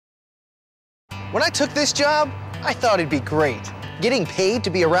When I took this job, I thought it'd be great. Getting paid to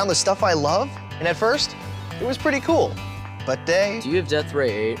be around the stuff I love, and at first, it was pretty cool. But day Do you have death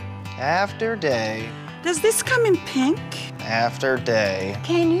ray 8? after day Does this come in pink? after day,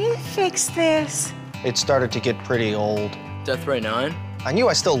 Can you fix this? it started to get pretty old. Death ray 9? I knew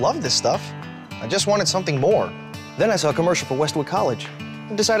I still loved this stuff. I just wanted something more. Then I saw a commercial for Westwood College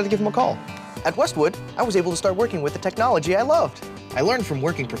and decided to give them a call. At Westwood, I was able to start working with the technology I loved. I learned from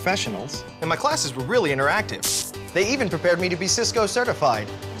working professionals, and my classes were really interactive. They even prepared me to be Cisco certified.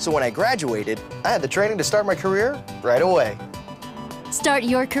 So when I graduated, I had the training to start my career right away. Start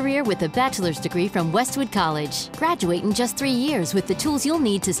your career with a bachelor's degree from Westwood College. Graduate in just 3 years with the tools you'll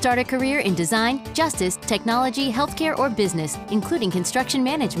need to start a career in design, justice, technology, healthcare, or business, including construction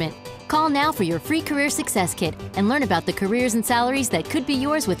management. Call now for your free Career Success Kit and learn about the careers and salaries that could be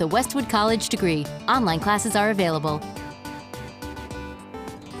yours with a Westwood College degree. Online classes are available.